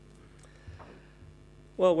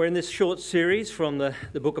Well, we're in this short series from the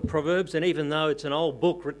book of Proverbs, and even though it's an old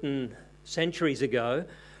book written centuries ago,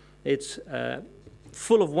 it's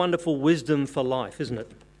full of wonderful wisdom for life, isn't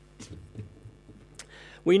it?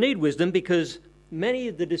 We need wisdom because many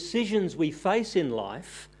of the decisions we face in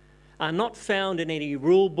life are not found in any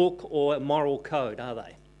rule book or moral code, are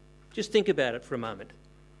they? Just think about it for a moment.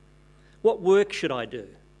 What work should I do?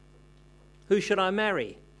 Who should I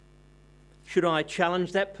marry? Should I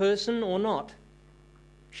challenge that person or not?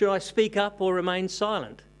 Should I speak up or remain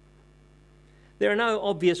silent? There are no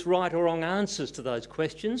obvious right or wrong answers to those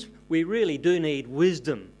questions. We really do need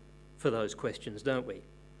wisdom for those questions, don't we?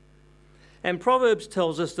 And Proverbs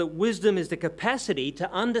tells us that wisdom is the capacity to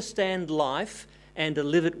understand life and to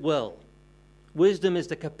live it well. Wisdom is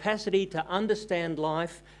the capacity to understand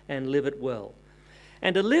life and live it well.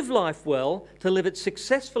 And to live life well, to live it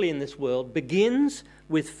successfully in this world, begins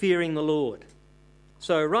with fearing the Lord.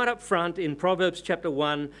 So right up front in Proverbs chapter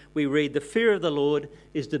 1, we read, the fear of the Lord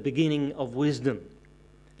is the beginning of wisdom.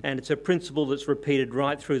 And it's a principle that's repeated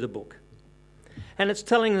right through the book. And it's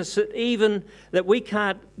telling us that even that we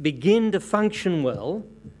can't begin to function well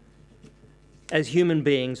as human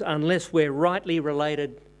beings unless we're rightly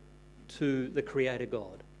related to the Creator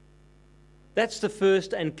God. That's the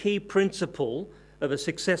first and key principle of a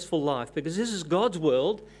successful life, because this is God's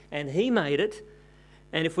world and He made it.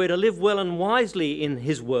 And if we're to live well and wisely in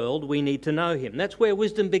His world, we need to know Him. That's where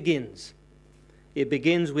wisdom begins. It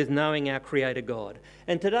begins with knowing our Creator God.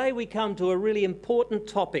 And today we come to a really important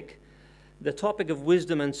topic, the topic of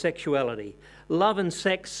wisdom and sexuality. Love and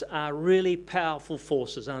sex are really powerful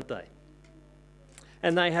forces, aren't they?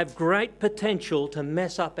 And they have great potential to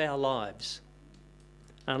mess up our lives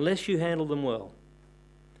unless you handle them well.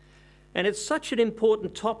 And it's such an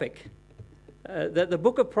important topic that the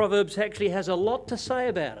book of Proverbs actually has a lot to say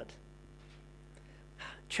about it.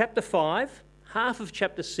 Chapter 5, half of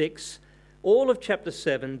chapter 6, all of chapter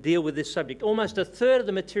 7 deal with this subject. Almost a third of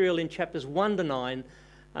the material in chapters 1 to 9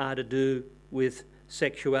 are to do with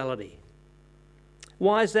sexuality.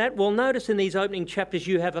 Why is that? Well, notice in these opening chapters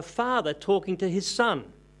you have a father talking to his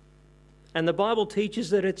son. And the Bible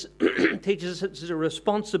teaches that it's a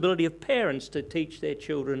responsibility of parents to teach their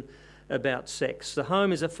children about sex. The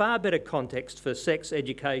home is a far better context for sex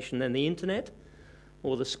education than the internet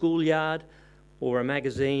or the schoolyard or a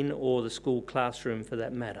magazine or the school classroom for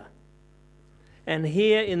that matter. And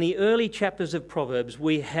here in the early chapters of Proverbs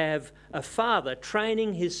we have a father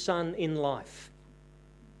training his son in life.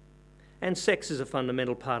 And sex is a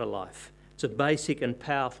fundamental part of life. It's a basic and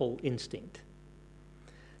powerful instinct.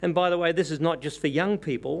 And by the way, this is not just for young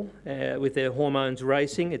people with their hormones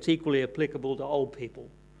racing, it's equally applicable to old people.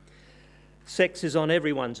 Sex is on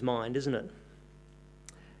everyone's mind, isn't it?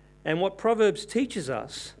 And what Proverbs teaches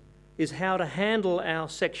us is how to handle our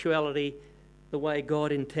sexuality the way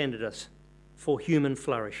God intended us for human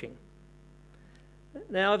flourishing.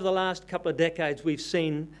 Now, over the last couple of decades, we've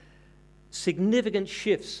seen significant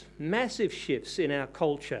shifts, massive shifts in our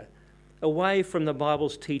culture away from the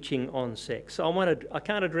Bible's teaching on sex. I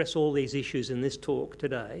can't address all these issues in this talk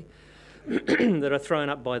today that are thrown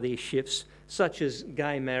up by these shifts, such as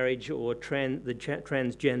gay marriage or the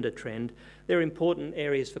transgender trend. They're important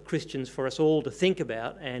areas for Christians for us all to think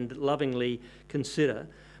about and lovingly consider.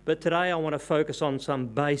 But today I want to focus on some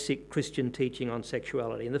basic Christian teaching on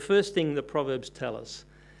sexuality. And the first thing the Proverbs tell us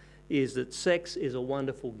is that sex is a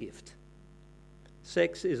wonderful gift.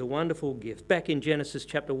 Sex is a wonderful gift. Back in Genesis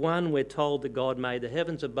chapter 1, we're told that God made the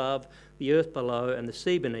heavens above, the earth below, and the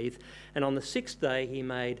sea beneath. And on the sixth day He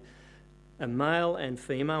made a male and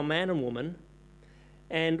female, man and woman.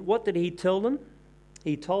 And what did He tell them?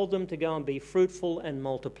 He told them to go and be fruitful and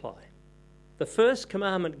multiply. The first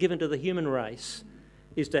commandment given to the human race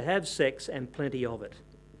is to have sex and plenty of it.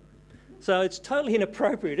 So it's totally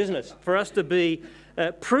inappropriate, isn't it, for us to be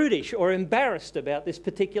prudish or embarrassed about this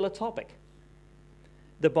particular topic.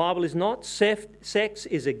 The Bible is not. Sex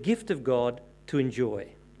is a gift of God to enjoy.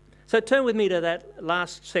 So turn with me to that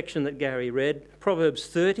last section that Gary read, Proverbs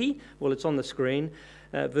 30. Well, it's on the screen,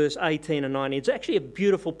 verse 18 and 19. It's actually a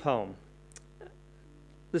beautiful poem.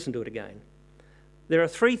 Listen to it again. There are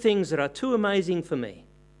 3 things that are too amazing for me,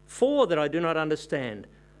 4 that I do not understand.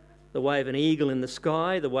 The way of an eagle in the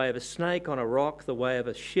sky, the way of a snake on a rock, the way of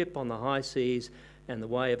a ship on the high seas, and the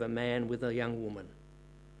way of a man with a young woman.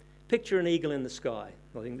 Picture an eagle in the sky.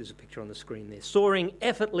 I think there's a picture on the screen there. Soaring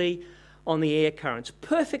effortlessly on the air currents,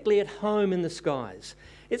 perfectly at home in the skies.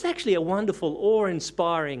 It's actually a wonderful,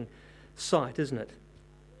 awe-inspiring sight, isn't it?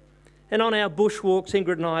 And on our bushwalks,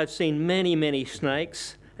 Ingrid and I have seen many, many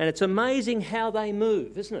snakes, and it's amazing how they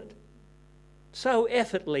move, isn't it? So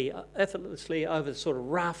effortlessly over sort of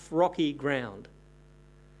rough, rocky ground.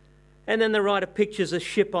 And then the writer pictures a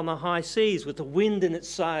ship on the high seas with the wind in its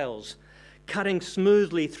sails, cutting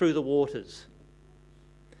smoothly through the waters.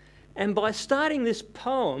 And by starting this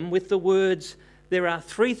poem with the words, "There are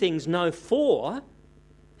three things, no four,"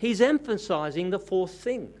 he's emphasising the fourth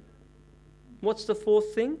thing. What's the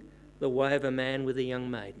fourth thing? The way of a man with a young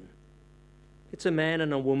maiden. It's a man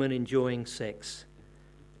and a woman enjoying sex.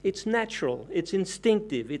 It's natural, it's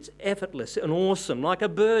instinctive, it's effortless and awesome, like a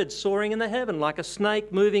bird soaring in the heaven, like a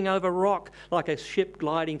snake moving over rock, like a ship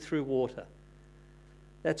gliding through water.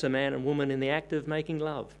 That's a man and woman in the act of making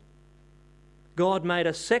love. God made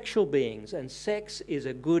us sexual beings, and sex is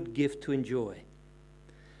a good gift to enjoy.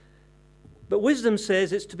 But wisdom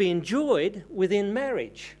says it's to be enjoyed within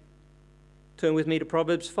marriage. Turn with me to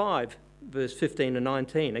Proverbs 5, verse 15 to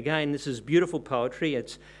 19. Again, this is beautiful poetry.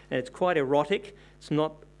 It's quite erotic. It's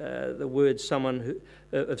not the words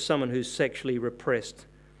of someone who's sexually repressed.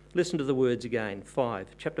 Listen to the words again.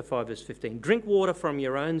 Chapter 5, verse 15. Drink water from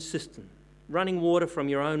your own cistern, running water from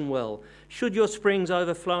your own well. Should your springs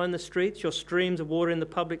overflow in the streets, your streams of water in the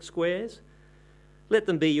public squares? Let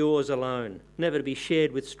them be yours alone, never to be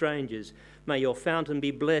shared with strangers. May your fountain be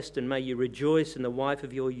blessed, and may you rejoice in the wife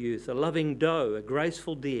of your youth, a loving doe, a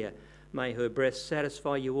graceful deer. May her breast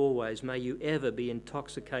satisfy you always. May you ever be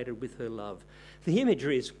intoxicated with her love. The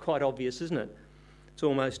imagery is quite obvious, isn't it? It's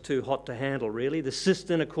almost too hot to handle, really. The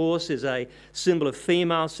cistern, of course, is a symbol of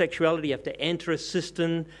female sexuality. You have to enter a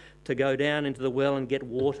cistern to go down into the well and get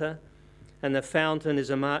water. And the fountain is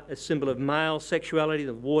a symbol of male sexuality,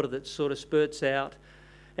 the water that sort of spurts out.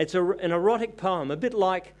 It's an erotic poem, a bit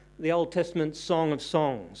like the Old Testament Song of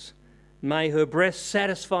Songs. May her breast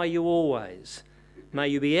satisfy you always. May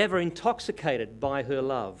you be ever intoxicated by her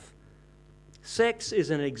love. Sex is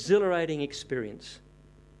an exhilarating experience.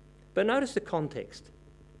 But notice the context.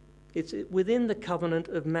 It's within the covenant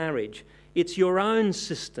of marriage. It's your own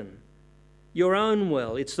cistern, your own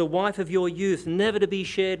well. It's the wife of your youth, never to be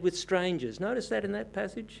shared with strangers. Notice that in that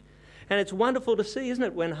passage? And it's wonderful to see, isn't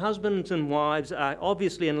it, when husbands and wives are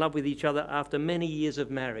obviously in love with each other after many years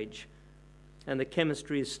of marriage and the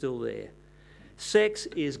chemistry is still there. Sex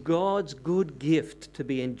is God's good gift to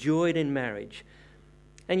be enjoyed in marriage.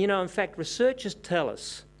 And in fact, researchers tell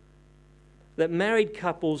us that married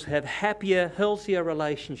couples have happier, healthier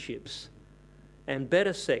relationships and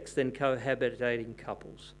better sex than cohabitating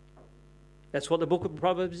couples. That's what the book of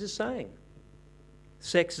Proverbs is saying.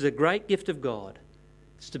 Sex is a great gift of God.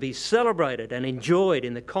 It's to be celebrated and enjoyed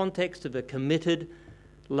in the context of a committed,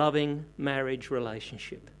 loving marriage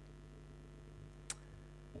relationship.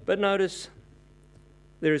 But notice,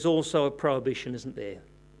 there is also a prohibition, isn't there,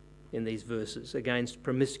 in these verses against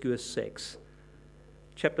promiscuous sex.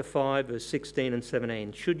 Chapter 5, verse 16 and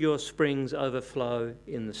 17. Should your springs overflow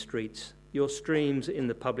in the streets, your streams in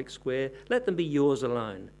the public square, let them be yours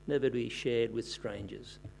alone, never to be shared with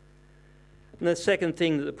strangers. And the second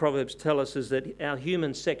thing that the Proverbs tell us is that our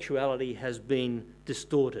human sexuality has been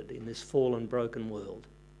distorted in this fallen, broken world.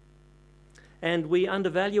 And we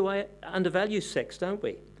undervalue sex, don't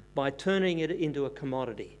we, by turning it into a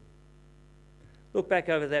commodity. Look back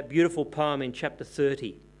over that beautiful poem in chapter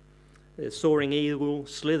 30. The soaring eagle,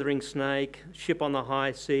 slithering snake, ship on the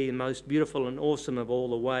high sea, the most beautiful and awesome of all,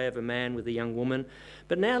 the way of a man with a young woman.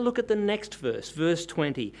 But now look at the next verse, verse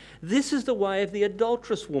 20. This is the way of the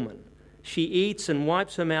adulterous woman. She eats and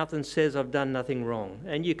wipes her mouth and says, I've done nothing wrong.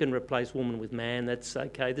 And you can replace woman with man. That's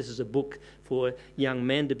okay. This is a book for young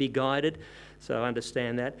men to be guided, so I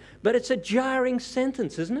understand that. But it's a jarring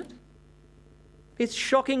sentence, isn't it? It's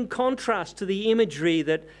shocking contrast to the imagery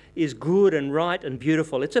that is good and right and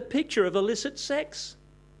beautiful. It's a picture of illicit sex.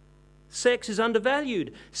 Sex is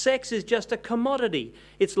undervalued. Sex is just a commodity.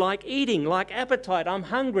 It's like eating, like appetite. I'm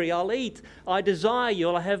hungry, I'll eat. I desire you,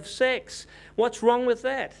 I'll have sex. What's wrong with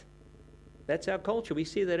that? That's our culture. We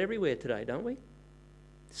see that everywhere today, don't we?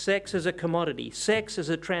 Sex as a commodity. Sex as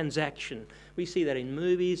a transaction. We see that in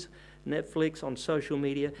movies, Netflix, on social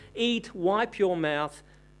media. Eat, wipe your mouth.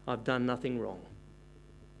 I've done nothing wrong.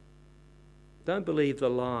 Don't believe the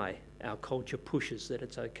lie our culture pushes that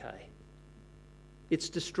it's okay. It's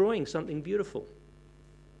destroying something beautiful.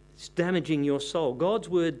 It's damaging your soul. God's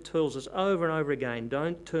word tells us over and over again,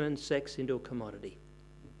 don't turn sex into a commodity.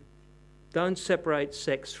 Don't separate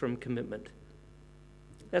sex from commitment.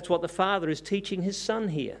 That's what the Father is teaching his Son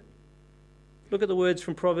here. Look at the words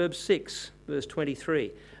from Proverbs 6, verse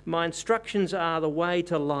 23. My instructions are the way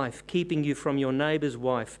to life, keeping you from your neighbour's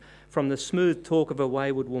wife, from the smooth talk of a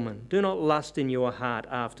wayward woman. Do not lust in your heart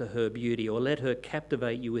after her beauty, or let her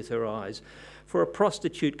captivate you with her eyes. For a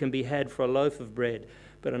prostitute can be had for a loaf of bread,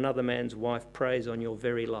 but another man's wife preys on your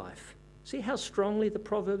very life. See how strongly the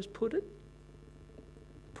Proverbs put it?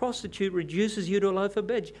 prostitute reduces you to a loaf of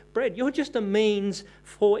bread. You're just a means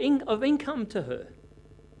of income to her.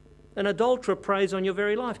 An adulterer preys on your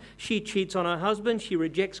very life. She cheats on her husband, she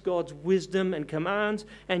rejects God's wisdom and commands,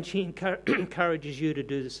 and she encourages you to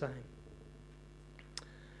do the same.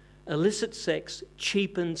 Illicit sex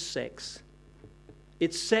cheapens sex.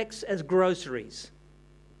 It's sex as groceries.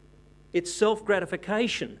 It's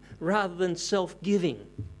self-gratification rather than self-giving.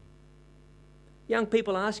 Young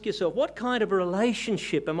people, ask yourself, what kind of a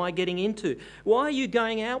relationship am I getting into? Why are you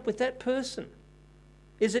going out with that person?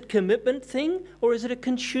 Is it a commitment thing or is it a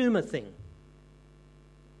consumer thing?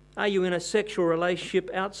 Are you in a sexual relationship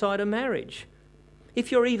outside of marriage?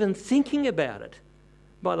 If you're even thinking about it,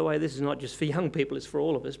 by the way, this is not just for young people, it's for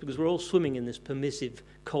all of us, because we're all swimming in this permissive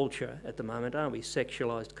culture at the moment, aren't we?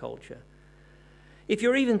 Sexualised culture. If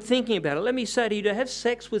you're even thinking about it, let me say to you, to have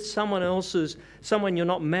sex with someone you're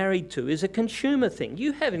not married to, is a consumer thing.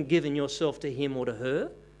 You haven't given yourself to him or to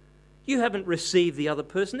her. You haven't received the other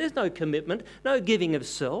person. There's no commitment, no giving of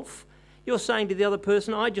self. You're saying to the other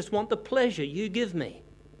person, I just want the pleasure you give me.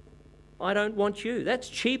 I don't want you. That's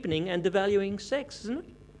cheapening and devaluing sex, isn't it?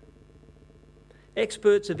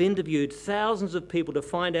 Experts have interviewed thousands of people to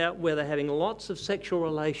find out whether having lots of sexual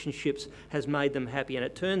relationships has made them happy, and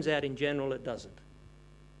it turns out in general it doesn't.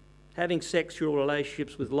 Having sexual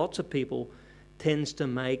relationships with lots of people tends to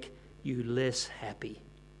make you less happy.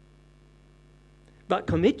 But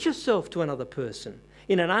commit yourself to another person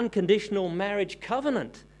in an unconditional marriage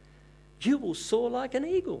covenant. You will soar like an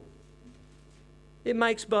eagle. It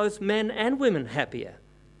makes both men and women happier.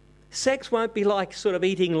 Sex won't be like sort of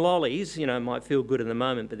eating lollies, might feel good in the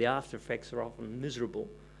moment, but the after effects are often miserable.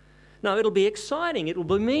 No, it'll be exciting, it will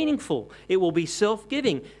be meaningful, it will be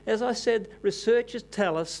self-giving. As I said, researchers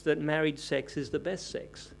tell us that married sex is the best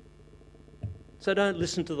sex. So don't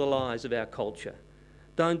listen to the lies of our culture.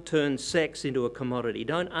 Don't turn sex into a commodity.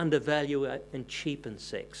 Don't undervalue and cheapen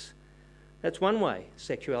sex. That's one way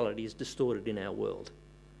sexuality is distorted in our world.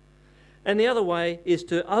 And the other way is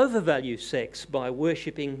to overvalue sex by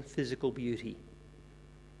worshipping physical beauty.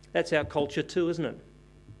 That's our culture too, isn't it?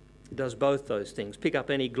 It does both those things. Pick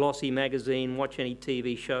up any glossy magazine, watch any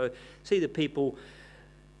TV show, see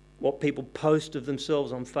what people post of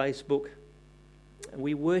themselves on Facebook. And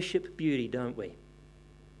we worship beauty, don't we?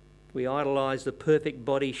 We idolise the perfect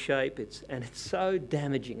body shape, and it's so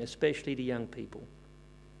damaging, especially to young people.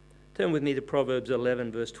 Turn with me to Proverbs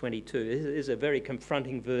 11, verse 22. This is a very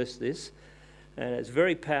confronting verse, this. And it's a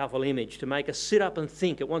very powerful image to make us sit up and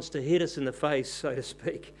think. It wants to hit us in the face, so to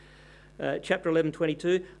speak. Chapter 11,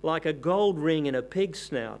 22. Like a gold ring in a pig's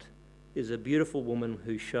snout is a beautiful woman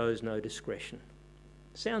who shows no discretion.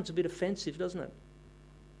 Sounds a bit offensive, doesn't it?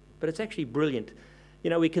 But it's actually brilliant.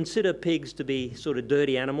 We consider pigs to be sort of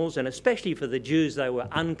dirty animals, and especially for the Jews, they were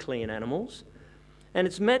unclean animals. And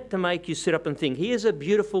it's meant to make you sit up and think, here's a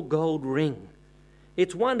beautiful gold ring.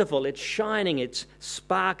 It's wonderful, it's shining, it's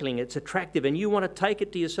sparkling, it's attractive, and you want to take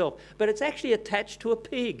it to yourself. But it's actually attached to a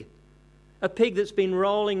pig that's been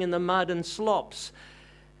rolling in the mud and slops.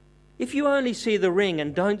 If you only see the ring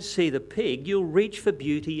and don't see the pig, you'll reach for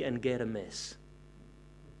beauty and get a mess.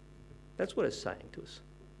 That's what it's saying to us.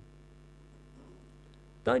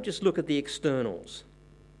 Don't just look at the externals,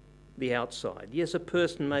 the outside. Yes, a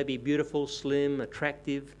person may be beautiful, slim,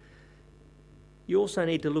 attractive. You also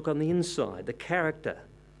need to look on the inside, the character.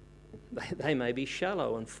 They may be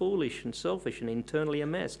shallow and foolish and selfish and internally a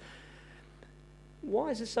mess.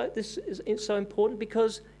 Why is this so important?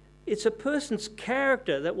 Because it's a person's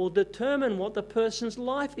character that will determine what the person's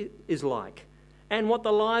life is like and what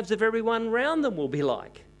the lives of everyone around them will be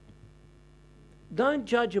like. Don't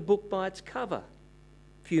judge a book by its cover.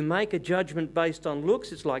 If you make a judgment based on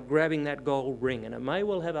looks, it's like grabbing that gold ring, and it may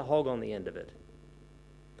well have a hog on the end of it.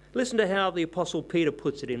 Listen to how the Apostle Peter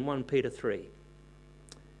puts it in 1 Peter 3.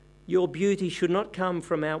 Your beauty should not come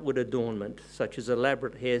from outward adornment, such as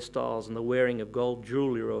elaborate hairstyles and the wearing of gold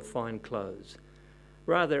jewellery or fine clothes.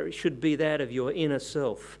 Rather, it should be that of your inner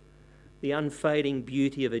self, the unfading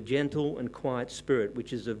beauty of a gentle and quiet spirit,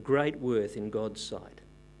 which is of great worth in God's sight.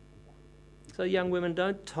 So young women,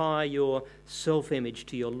 don't tie your self-image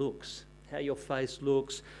to your looks, how your face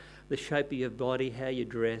looks, the shape of your body, how you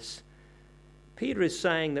dress. Peter is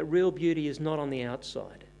saying that real beauty is not on the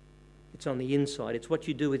outside. It's on the inside. It's what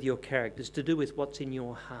you do with your character. It's to do with what's in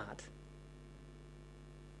your heart.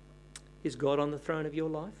 Is God on the throne of your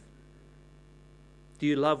life? Do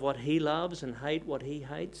you love what he loves and hate what he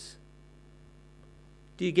hates?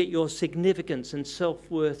 Do you get your significance and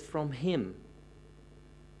self-worth from him?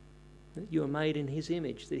 That you are made in his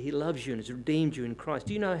image, that he loves you and has redeemed you in Christ.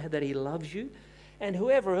 Do you know that he loves you? And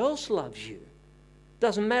whoever else loves you.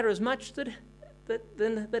 Doesn't matter as much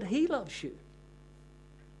that he loves you.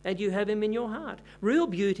 And you have him in your heart. Real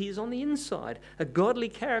beauty is on the inside. A godly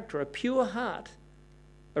character, a pure heart,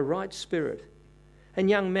 a right spirit. And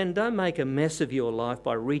young men, don't make a mess of your life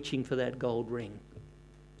by reaching for that gold ring.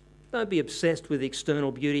 Don't be obsessed with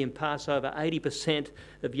external beauty and pass over 80%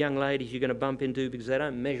 of young ladies you're going to bump into because they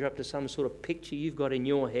don't measure up to some sort of picture you've got in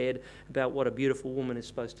your head about what a beautiful woman is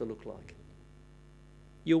supposed to look like.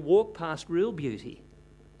 You'll walk past real beauty,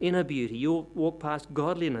 inner beauty. You'll walk past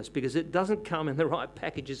godliness because it doesn't come in the right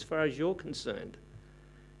package as far as you're concerned.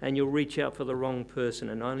 And you'll reach out for the wrong person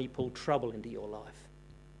and only pull trouble into your life.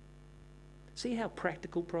 See how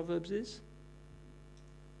practical Proverbs is?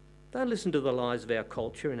 Don't listen to the lies of our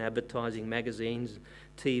culture in advertising, magazines,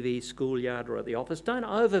 TV, schoolyard, or at the office. Don't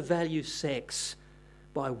overvalue sex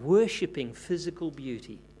by worshipping physical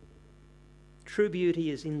beauty. True beauty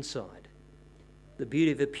is inside. The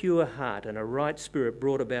beauty of a pure heart and a right spirit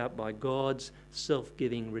brought about by God's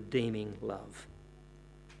self-giving, redeeming love.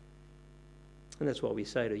 And that's what we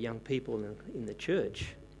say to young people in the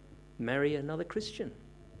church. Marry another Christian.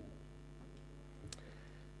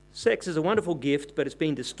 Sex is a wonderful gift, but it's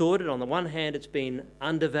been distorted. On the one hand, it's been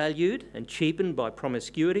undervalued and cheapened by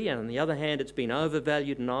promiscuity, and on the other hand, it's been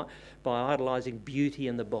overvalued by idolising beauty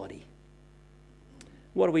and the body.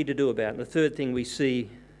 What are we to do about it? And the third thing we see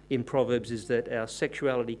in Proverbs is that our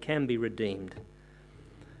sexuality can be redeemed.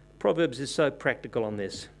 Proverbs is so practical on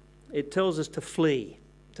this. It tells us to flee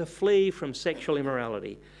from sexual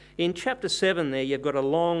immorality. In chapter 7 there, you've got a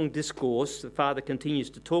long discourse. The father continues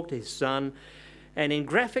to talk to his son, and in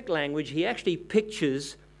graphic language, he actually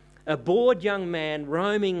pictures a bored young man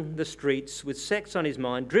roaming the streets with sex on his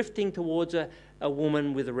mind, drifting towards a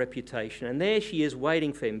woman with a reputation. And there she is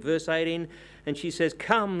waiting for him. Verse 18, and she says,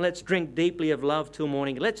 "Come, let's drink deeply of love till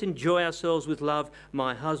morning. Let's enjoy ourselves with love.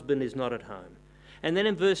 My husband is not at home." And then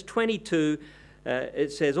in verse 22,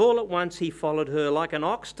 it says, "All at once he followed her like an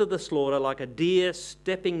ox to the slaughter, like a deer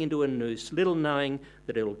stepping into a noose, little knowing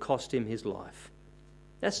that it will cost him his life."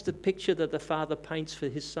 That's the picture that the father paints for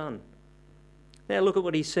his son. Now look at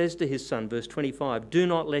what he says to his son, verse 25. "Do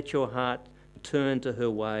not let your heart turn to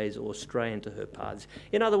her ways or stray into her paths."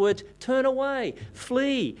 In other words, turn away,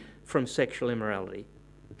 flee from sexual immorality.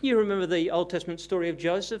 You remember the Old Testament story of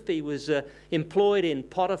Joseph. He was employed in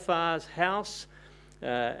Potiphar's house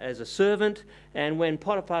as a servant, and when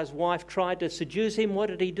Potiphar's wife tried to seduce him,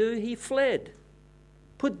 what did he do? He fled.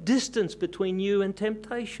 Put distance between you and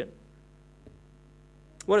temptation.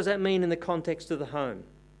 What does that mean in the context of the home?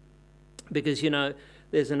 Because,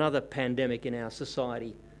 there's another pandemic in our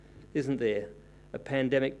society, isn't there? A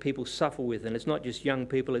pandemic people suffer with, and it's not just young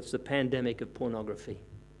people, it's the pandemic of pornography.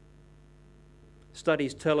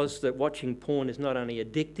 Studies tell us that watching porn is not only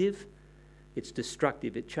addictive, it's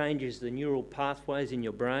destructive. It changes the neural pathways in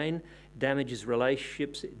your brain, damages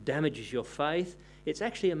relationships, it damages your faith. It's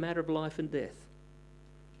actually a matter of life and death.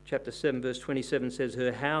 Chapter 7, verse 27 says,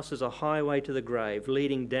 "Her house is a highway to the grave,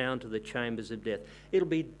 leading down to the chambers of death." It'll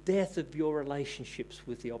be death of your relationships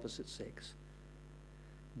with the opposite sex.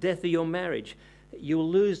 Death of your marriage. You'll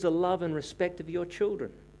lose the love and respect of your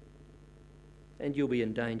children. And you'll be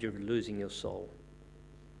in danger of losing your soul.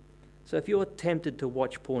 So if you're tempted to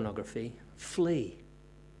watch pornography, flee.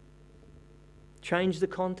 Change the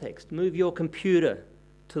context. Move your computer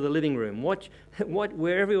to the living room. Watch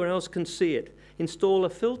where everyone else can see it. Install a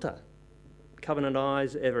filter. Covenant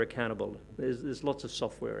Eyes, Ever Accountable. There's lots of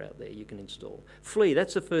software out there you can install. Flee,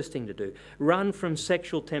 that's the first thing to do. Run from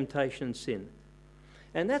sexual temptation and sin.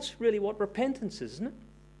 And that's really what repentance is, isn't it?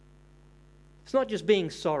 It's not just being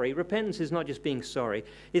sorry. Repentance is not just being sorry.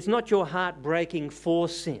 It's not your heart breaking for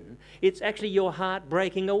sin. It's actually your heart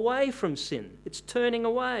breaking away from sin. It's turning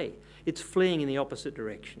away. It's fleeing in the opposite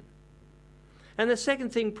direction. And the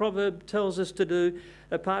second thing Proverb tells us to do,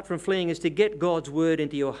 apart from fleeing, is to get God's word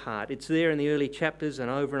into your heart. It's there in the early chapters and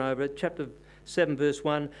over. Chapter 7, verse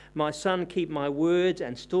 1, "My son, keep my words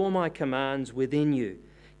and store my commands within you.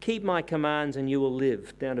 Keep my commands and you will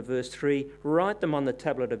live." Down to verse 3, "Write them on the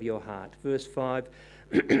tablet of your heart." Verse 5,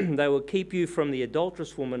 "They will keep you from the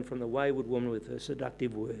adulterous woman, from the wayward woman with her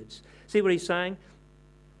seductive words." See what he's saying?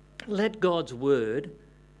 Let God's word,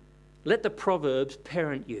 let the Proverbs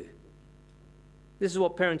parent you. This is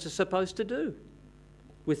what parents are supposed to do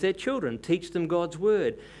with their children. Teach them God's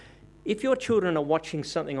word. If your children are watching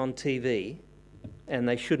something on TV, and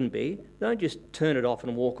they shouldn't be, don't just turn it off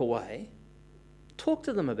and walk away. Talk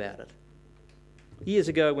to them about it. Years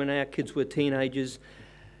ago when our kids were teenagers,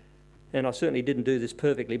 and I certainly didn't do this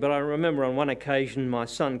perfectly, but I remember on one occasion my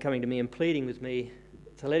son coming to me and pleading with me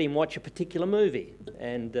to let him watch a particular movie.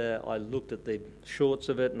 And I looked at the shorts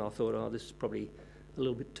of it and I thought, this is probably a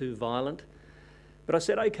little bit too violent. But I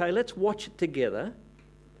said, okay, let's watch it together,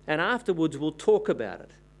 and afterwards we'll talk about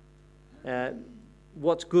it.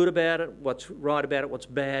 What's good about it, what's right about it, what's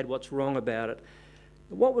bad, what's wrong about it.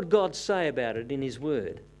 What would God say about it in his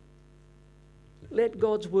word? Let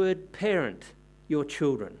God's word parent your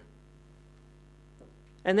children.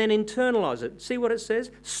 And then internalise it. See what it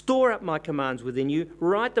says? Store up my commands within you.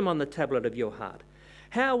 Write them on the tablet of your heart.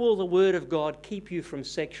 How will the word of God keep you from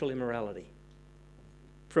sexual immorality,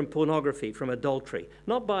 from pornography, from adultery?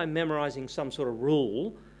 Not by memorising some sort of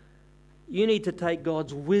rule. You need to take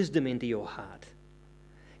God's wisdom into your heart.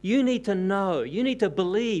 You need to know, you need to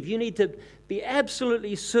believe, you need to be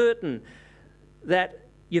absolutely certain that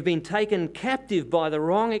you've been taken captive by the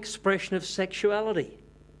wrong expression of sexuality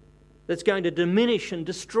that's going to diminish and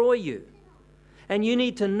destroy you. And you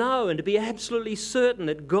need to know and to be absolutely certain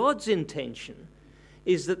that God's intention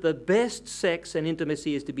is that the best sex and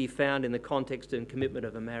intimacy is to be found in the context and commitment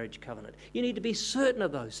of a marriage covenant. You need to be certain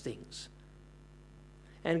of those things.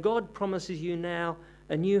 And God promises you now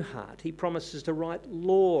a new heart. He promises to write his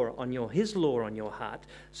law on your heart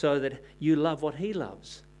so that you love what he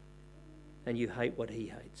loves and you hate what he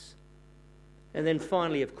hates. And then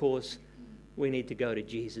finally, of course, we need to go to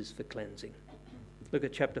Jesus for cleansing. Look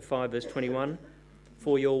at chapter 5, verse 21.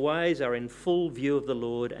 For your ways are in full view of the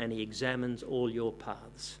Lord, and he examines all your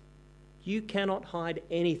paths. You cannot hide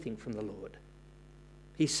anything from the Lord.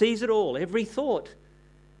 He sees it all, every thought,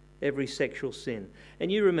 every sexual sin.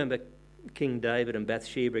 And you remember King David and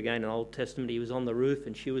Bathsheba again in the Old Testament. He was on the roof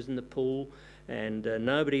and she was in the pool, and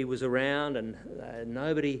nobody was around, and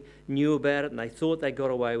nobody knew about it, and they thought they got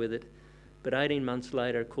away with it. But 18 months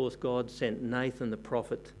later, of course, God sent Nathan the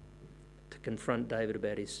prophet to confront David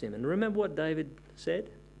about his sin. And remember what David said?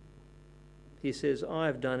 He says, I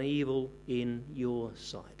have done evil in your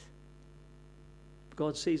sight.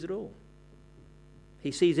 God sees it all.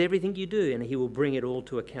 He sees everything you do, and he will bring it all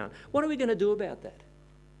to account. What are we going to do about that?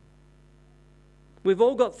 We've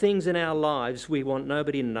all got things in our lives we want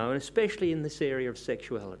nobody to know, and especially in this area of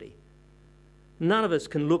sexuality. None of us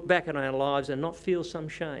can look back at our lives and not feel some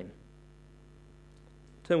shame.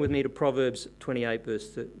 Turn with me to Proverbs 28,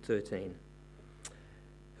 verse 13.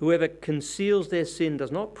 Whoever conceals their sin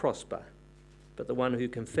does not prosper, but the one who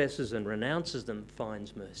confesses and renounces them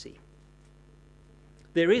finds mercy.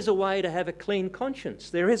 There is a way to have a clean conscience.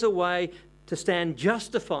 There is a way to stand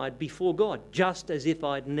justified before God, just as if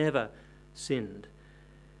I'd never sinned.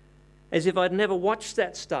 As if I'd never watched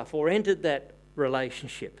that stuff or entered that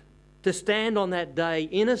relationship. To stand on that day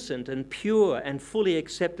innocent and pure and fully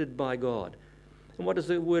accepted by God. And what does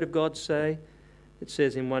the Word of God say? It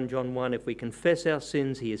says in 1 John 1, if we confess our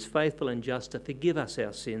sins, he is faithful and just to forgive us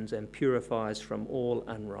our sins and purify us from all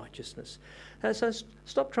unrighteousness. So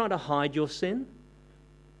stop trying to hide your sin.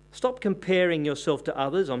 Stop comparing yourself to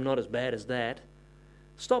others. I'm not as bad as that.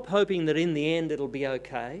 Stop hoping that in the end it'll be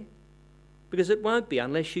okay. Because it won't be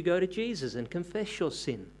unless you go to Jesus and confess your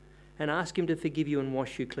sin and ask him to forgive you and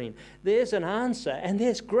wash you clean. There's an answer, and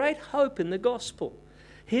there's great hope in the gospel.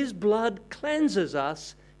 His blood cleanses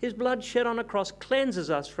us. His blood shed on a cross cleanses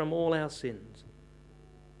us from all our sins.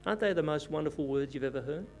 Aren't they the most wonderful words you've ever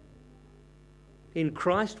heard? In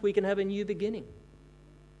Christ we can have a new beginning.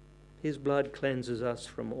 His blood cleanses us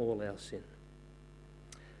from all our sin.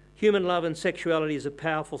 Human love and sexuality is a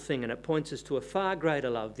powerful thing, and it points us to a far greater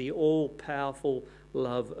love, the all-powerful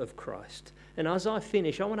love of Christ. And as I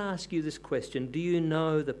finish, I want to ask you this question. Do you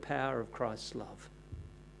know the power of Christ's love?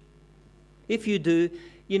 If you do,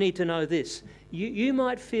 you need to know this. You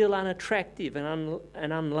might feel unattractive and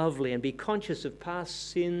unlovely and be conscious of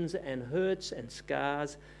past sins and hurts and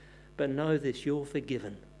scars, but know this, you're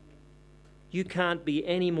forgiven. You can't be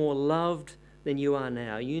any more loved than you are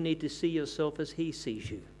now. You need to see yourself as he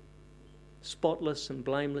sees you. Spotless and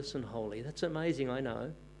blameless and holy. That's amazing, I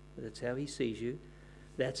know. But that's how he sees you.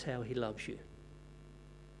 That's how he loves you.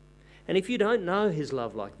 And if you don't know his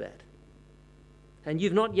love like that, and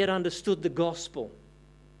you've not yet understood the gospel,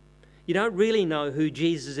 you don't really know who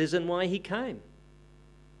Jesus is and why he came.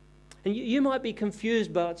 And you might be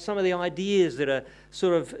confused by some of the ideas that are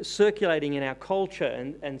sort of circulating in our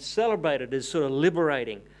culture and celebrated as sort of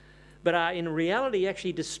liberating, but are in reality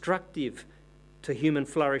actually destructive to human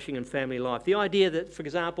flourishing and family life. The idea that, for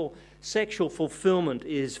example, sexual fulfillment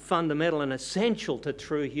is fundamental and essential to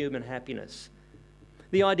true human happiness.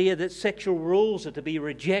 The idea that sexual rules are to be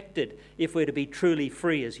rejected if we're to be truly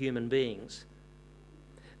free as human beings.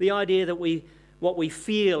 The idea that what we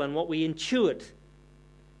feel and what we intuit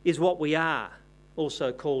is what we are,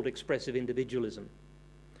 also called expressive individualism.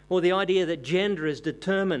 Or the idea that gender is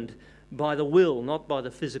determined by the will, not by the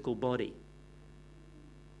physical body.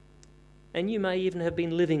 And you may even have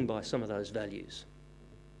been living by some of those values.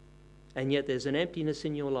 and yet there's an emptiness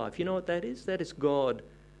in your life. You know what that is? That is God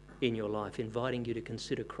in your life inviting you to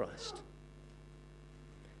consider Christ.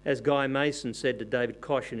 As Guy Mason said to David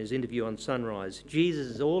Koch in his interview on Sunrise, Jesus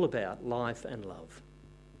is all about life and love.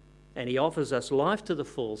 And he offers us life to the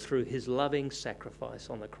full through his loving sacrifice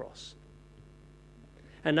on the cross.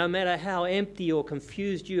 And no matter how empty or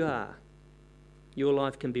confused you are, your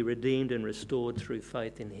life can be redeemed and restored through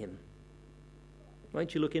faith in him.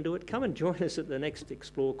 Won't you look into it? Come and join us at the next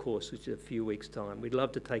Explore course, which is a few weeks' time. We'd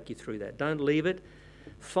love to take you through that. Don't leave it.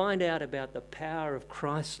 Find out about the power of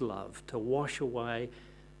Christ's love to wash away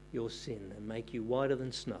your sin and make you whiter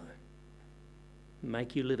than snow,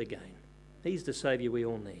 make you live again. He's the Saviour we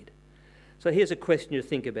all need. So here's a question to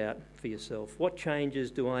think about for yourself. What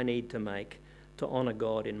changes do I need to make to honour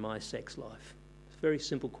God in my sex life? It's a very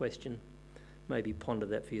simple question. Maybe ponder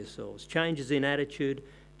that for yourselves. Changes in attitude,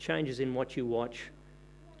 changes in what you watch,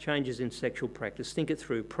 changes in sexual practice. Think it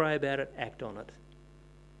through, pray about it, act on it.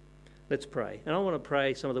 Let's pray. And I want to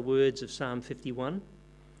pray some of the words of Psalm 51,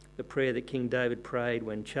 the prayer that King David prayed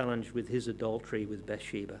when challenged with his adultery with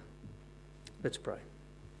Bathsheba. Let's pray.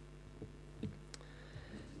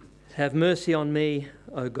 Have mercy on me,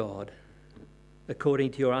 O God,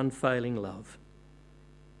 according to your unfailing love.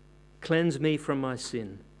 Cleanse me from my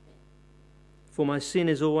sin, for my sin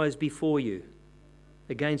is always before you.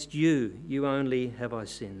 Against you, you only have I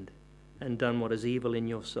sinned and done what is evil in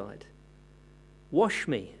your sight. Wash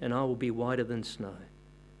me, and I will be whiter than snow.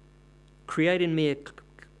 Create in me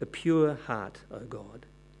a pure heart, O God,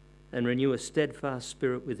 and renew a steadfast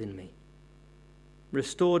spirit within me.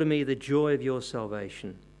 Restore to me the joy of your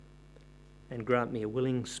salvation, and grant me a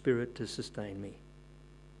willing spirit to sustain me.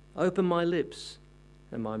 Open my lips,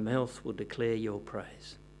 and my mouth will declare your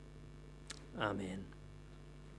praise. Amen.